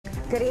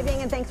Good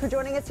evening and thanks for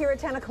joining us here at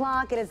 10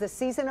 o'clock. It is the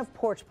season of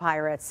porch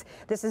pirates.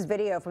 This is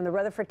video from the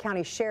Rutherford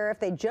County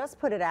Sheriff. They just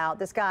put it out.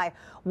 This guy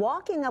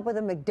walking up with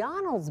a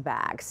McDonald's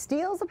bag,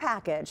 steals a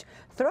package,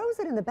 throws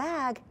it in the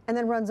bag, and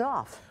then runs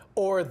off.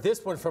 Or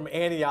this one from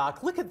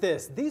Antioch. Look at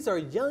this. These are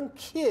young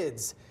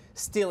kids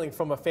stealing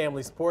from a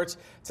family's porch.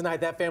 Tonight,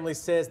 that family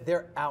says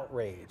they're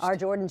outraged. Our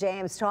Jordan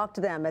James talked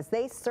to them as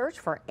they search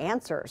for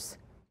answers.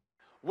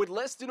 With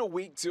less than a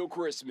week till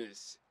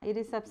Christmas, it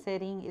is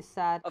upsetting, it's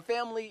sad. A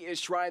family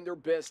is trying their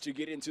best to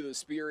get into the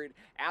spirit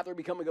after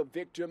becoming a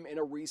victim in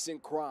a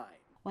recent crime.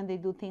 When they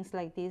do things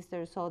like this,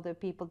 there's other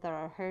people that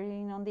are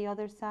hurting on the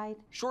other side.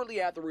 Shortly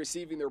after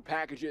receiving their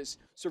packages,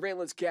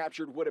 surveillance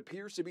captured what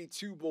appears to be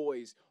two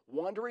boys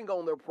wandering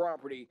on their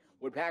property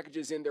with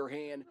packages in their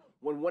hand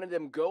when one of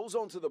them goes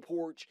onto the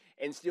porch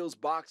and steals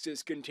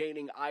boxes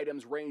containing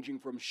items ranging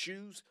from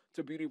shoes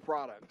to beauty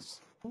products.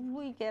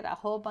 We get a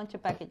whole bunch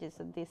of packages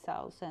at this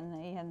house,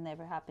 and it had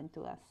never happened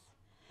to us.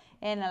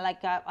 And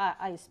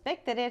I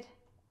expected it,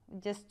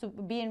 just to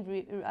being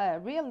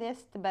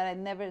realist, but I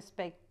never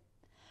expect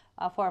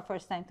for our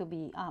first time to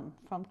be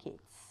from kids.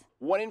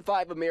 1 in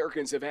 5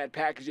 Americans have had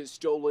packages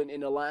stolen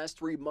in the last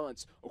 3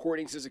 months,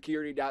 according to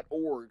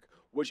security.org,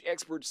 which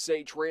experts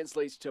say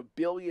translates to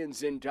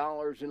billions in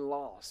dollars in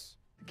loss.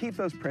 Keep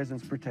those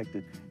presents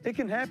protected. It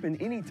can happen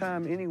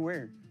anytime,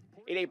 anywhere.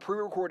 In a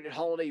pre-recorded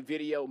holiday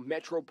video,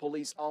 Metro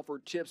Police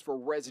offered tips for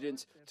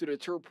residents to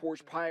deter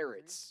porch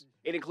pirates.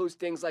 It includes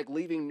things like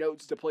leaving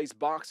notes to place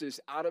boxes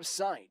out of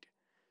sight,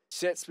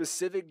 set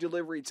specific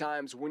delivery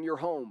times when you're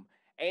home,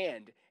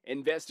 and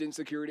invest in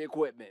security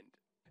equipment.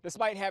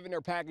 Despite having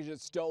their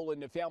packages stolen,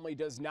 the family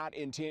does not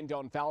intend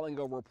on filing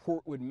a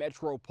report with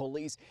Metro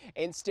Police.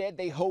 Instead,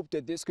 they hope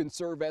that this can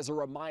serve as a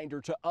reminder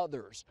to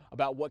others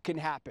about what can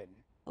happen.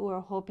 We're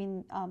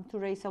hoping to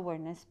raise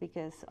awareness,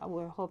 because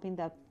we're hoping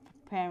that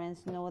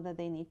parents know that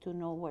they need to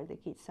know where the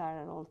kids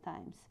are at all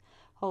times.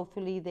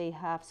 Hopefully they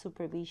have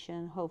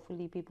supervision.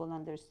 Hopefully people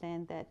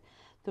understand that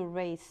to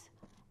raise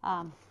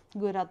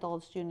good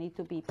adults, you need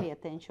to pay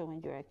attention when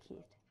you're a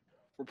kid.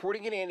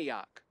 Reporting in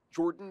Antioch,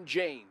 Jordan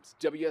James,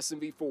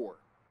 WSMV4.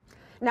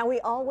 Now, we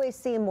always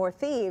see more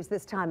thieves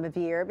this time of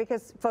year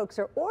because folks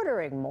are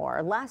ordering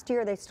more. Last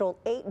year, they stole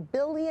 $8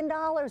 billion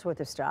worth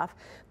of stuff.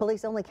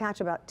 Police only catch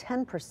about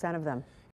 10% of them.